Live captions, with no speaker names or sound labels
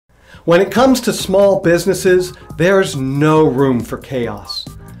When it comes to small businesses, there's no room for chaos.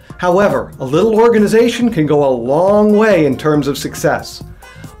 However, a little organization can go a long way in terms of success.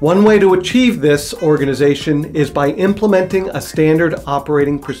 One way to achieve this organization is by implementing a standard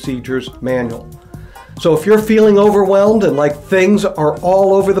operating procedures manual. So if you're feeling overwhelmed and like things are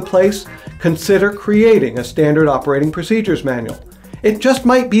all over the place, consider creating a standard operating procedures manual. It just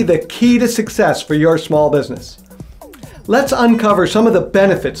might be the key to success for your small business. Let's uncover some of the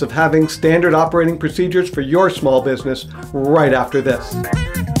benefits of having standard operating procedures for your small business right after this.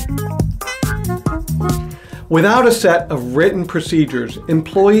 Without a set of written procedures,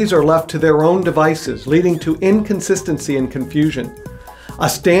 employees are left to their own devices, leading to inconsistency and confusion. A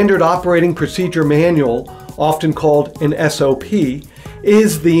standard operating procedure manual, often called an SOP,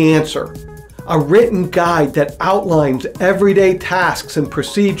 is the answer. A written guide that outlines everyday tasks and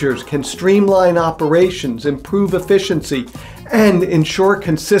procedures can streamline operations, improve efficiency, and ensure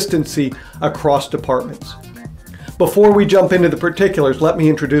consistency across departments. Before we jump into the particulars, let me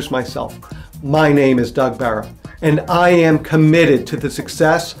introduce myself. My name is Doug Barra, and I am committed to the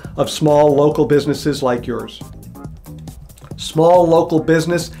success of small local businesses like yours. Small local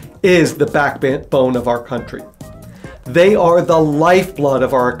business is the backbone of our country. They are the lifeblood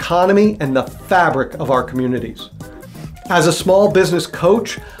of our economy and the fabric of our communities. As a small business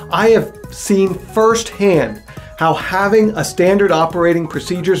coach, I have seen firsthand how having a standard operating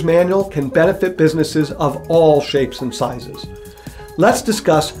procedures manual can benefit businesses of all shapes and sizes. Let's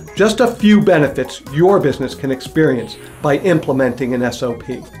discuss just a few benefits your business can experience by implementing an SOP.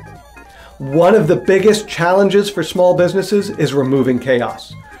 One of the biggest challenges for small businesses is removing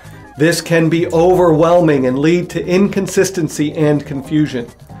chaos. This can be overwhelming and lead to inconsistency and confusion.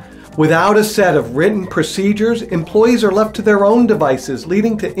 Without a set of written procedures, employees are left to their own devices,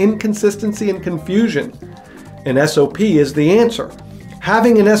 leading to inconsistency and confusion. An SOP is the answer.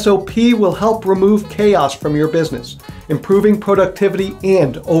 Having an SOP will help remove chaos from your business, improving productivity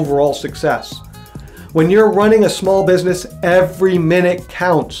and overall success. When you're running a small business, every minute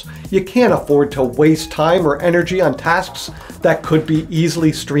counts. You can't afford to waste time or energy on tasks that could be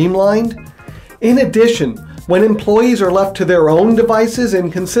easily streamlined. In addition, when employees are left to their own devices,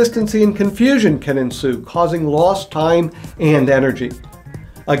 inconsistency and confusion can ensue, causing lost time and energy.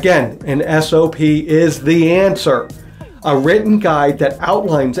 Again, an SOP is the answer. A written guide that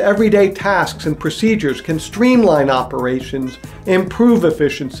outlines everyday tasks and procedures can streamline operations, improve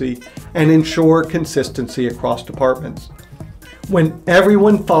efficiency, and ensure consistency across departments. When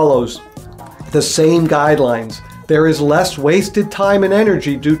everyone follows the same guidelines, there is less wasted time and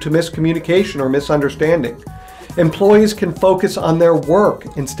energy due to miscommunication or misunderstanding. Employees can focus on their work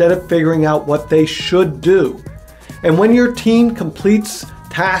instead of figuring out what they should do. And when your team completes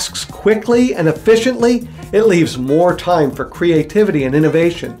tasks quickly and efficiently, it leaves more time for creativity and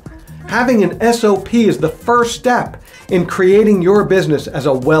innovation. Having an SOP is the first step in creating your business as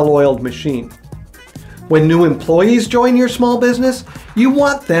a well-oiled machine. When new employees join your small business, you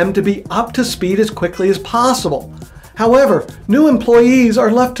want them to be up to speed as quickly as possible. However, new employees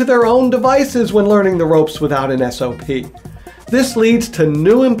are left to their own devices when learning the ropes without an SOP. This leads to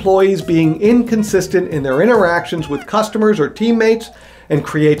new employees being inconsistent in their interactions with customers or teammates and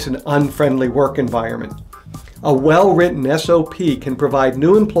creates an unfriendly work environment. A well-written SOP can provide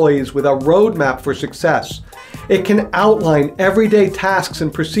new employees with a roadmap for success. It can outline everyday tasks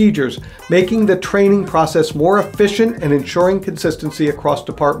and procedures, making the training process more efficient and ensuring consistency across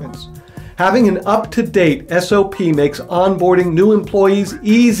departments. Having an up-to-date SOP makes onboarding new employees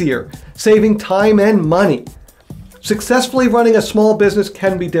easier, saving time and money. Successfully running a small business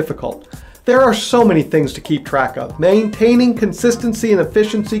can be difficult. There are so many things to keep track of. Maintaining consistency and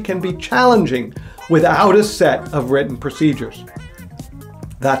efficiency can be challenging without a set of written procedures.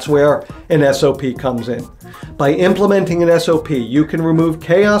 That's where an SOP comes in. By implementing an SOP, you can remove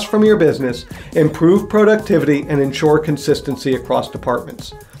chaos from your business, improve productivity, and ensure consistency across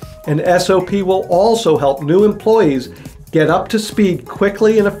departments. An SOP will also help new employees get up to speed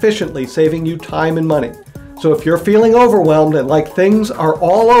quickly and efficiently, saving you time and money. So if you're feeling overwhelmed and like things are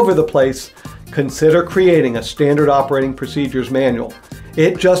all over the place, consider creating a standard operating procedures manual.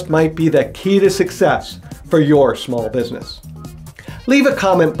 It just might be the key to success for your small business. Leave a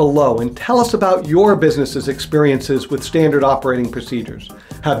comment below and tell us about your business's experiences with standard operating procedures.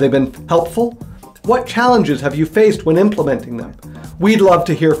 Have they been helpful? What challenges have you faced when implementing them? We'd love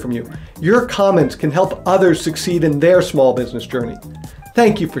to hear from you. Your comments can help others succeed in their small business journey.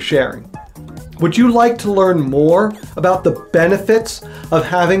 Thank you for sharing. Would you like to learn more about the benefits of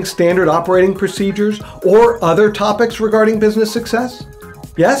having standard operating procedures or other topics regarding business success?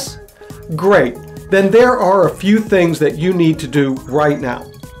 Yes? Great. Then there are a few things that you need to do right now.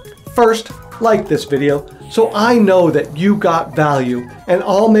 First, like this video so I know that you got value and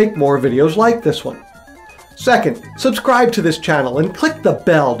I'll make more videos like this one. Second, subscribe to this channel and click the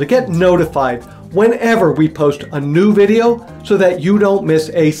bell to get notified whenever we post a new video so that you don't miss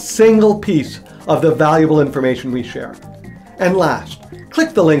a single piece of the valuable information we share. And last,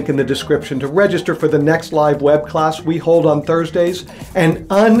 click the link in the description to register for the next live web class we hold on Thursdays and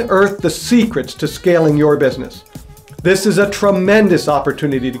unearth the secrets to scaling your business. This is a tremendous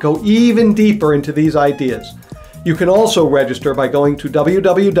opportunity to go even deeper into these ideas. You can also register by going to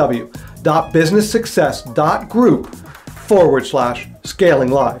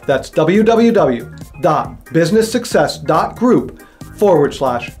www.businesssuccess.group/scaling-live. That's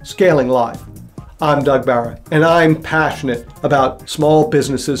www.businesssuccess.group/scaling-live. I'm Doug Barra, and I'm passionate about small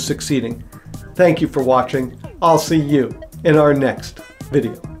businesses succeeding. Thank you for watching. I'll see you in our next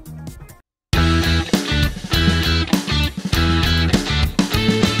video.